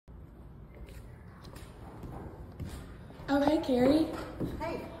Oh, hey, Carrie.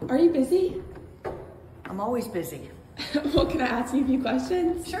 Hey. Are you busy? I'm always busy. Well, can I ask you a few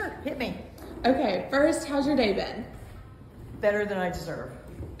questions? Sure, hit me. Okay, first, how's your day been? Better than I deserve.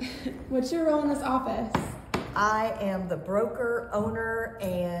 What's your role in this office? I am the broker, owner,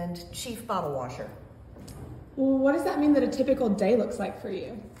 and chief bottle washer. Well, what does that mean that a typical day looks like for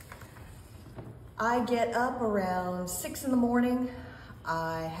you? I get up around 6 in the morning.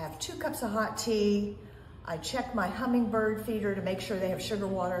 I have 2 cups of hot tea. I check my hummingbird feeder to make sure they have sugar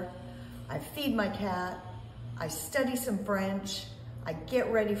water. I feed my cat. I study some French. I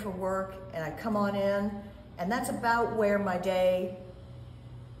get ready for work and I come on in. And that's about where my day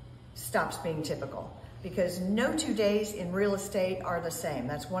stops being typical, because no 2 days in real estate are the same.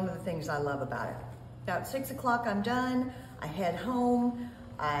 That's one of the things I love about it. About 6 o'clock, I'm done. I head home.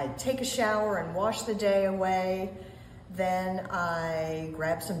 I take a shower and wash the day away. Then I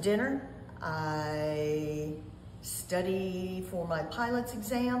grab some dinner. I study for my pilot's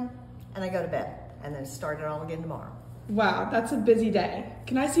exam and I go to bed and then start it all again tomorrow. Wow, that's a busy day.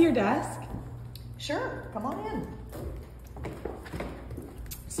 Can I see your desk? Sure, come on in.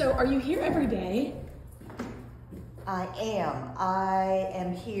 So are you here every day? I am. I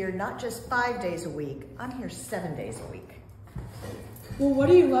am here not just 5 days a week, I'm here 7 days a week. Well, what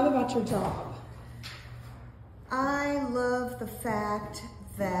do you love about your job? I love the fact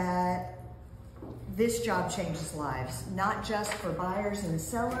that this job changes lives, not just for buyers and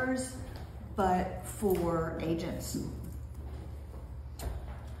sellers, but for agents.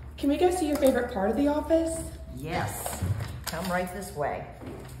 Can we go see your favorite part of the office? Yes, come right this way.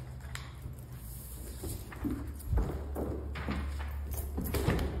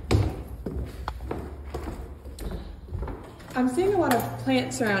 I'm seeing a lot of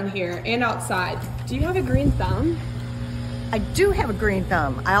plants around here and outside. Do you have a green thumb? I do have a green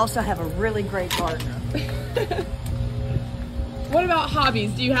thumb. I also have a really great partner. What about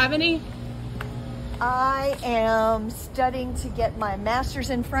hobbies? Do you have any? I am studying to get my master's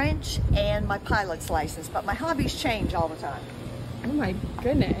in French and my pilot's license, but my hobbies change all the time. Oh my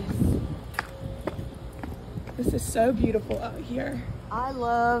goodness. This is so beautiful out here. I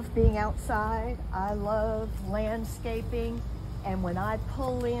love being outside. I love landscaping. And when I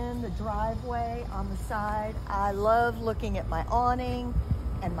pull in the driveway on the side, I love looking at my awning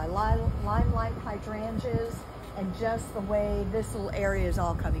and my limelight hydrangeas and just the way this little area is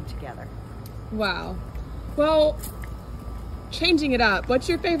all coming together. Wow. Well, changing it up, what's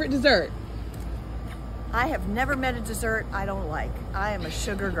your favorite dessert? I have never met a dessert I don't like. I am a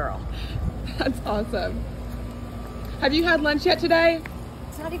sugar girl. That's awesome. Have you had lunch yet today?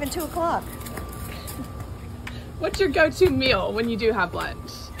 It's not even 2 o'clock. What's your go-to meal when you do have lunch?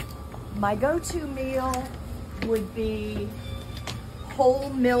 My go-to meal would be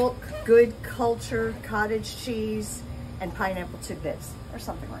whole milk, good culture, cottage cheese, and pineapple tidbits, or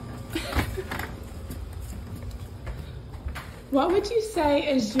something like that. What would you say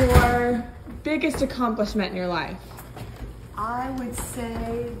is your biggest accomplishment in your life? I would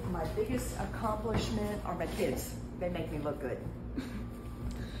say my biggest accomplishment are my kids. They make me look good.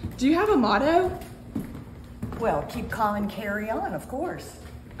 Do you have a motto? Well, keep calm and carry on, of course.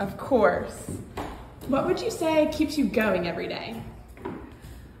 Of course. What would you say keeps you going every day?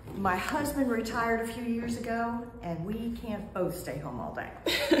 My husband retired a few years ago, and we can't both stay home all day.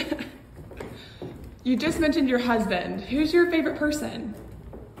 You just mentioned your husband. Who's your favorite person?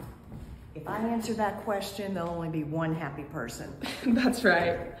 If I answer that question, there'll only be one happy person. That's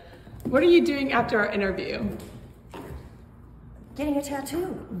right. What are you doing after our interview? Getting a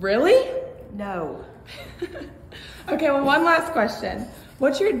tattoo. Really? No. Okay, well, one last question.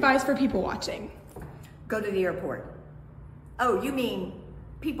 What's your advice for people watching? Go to the airport. Oh, you mean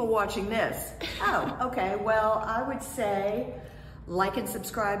people watching this? Oh, okay. Well, I would say like and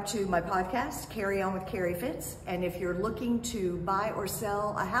subscribe to my podcast, Carry On with Carrie Fitts. And if you're looking to buy or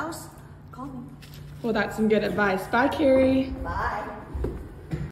sell a house, call me. Well, that's some good advice. Bye, Carrie. Bye.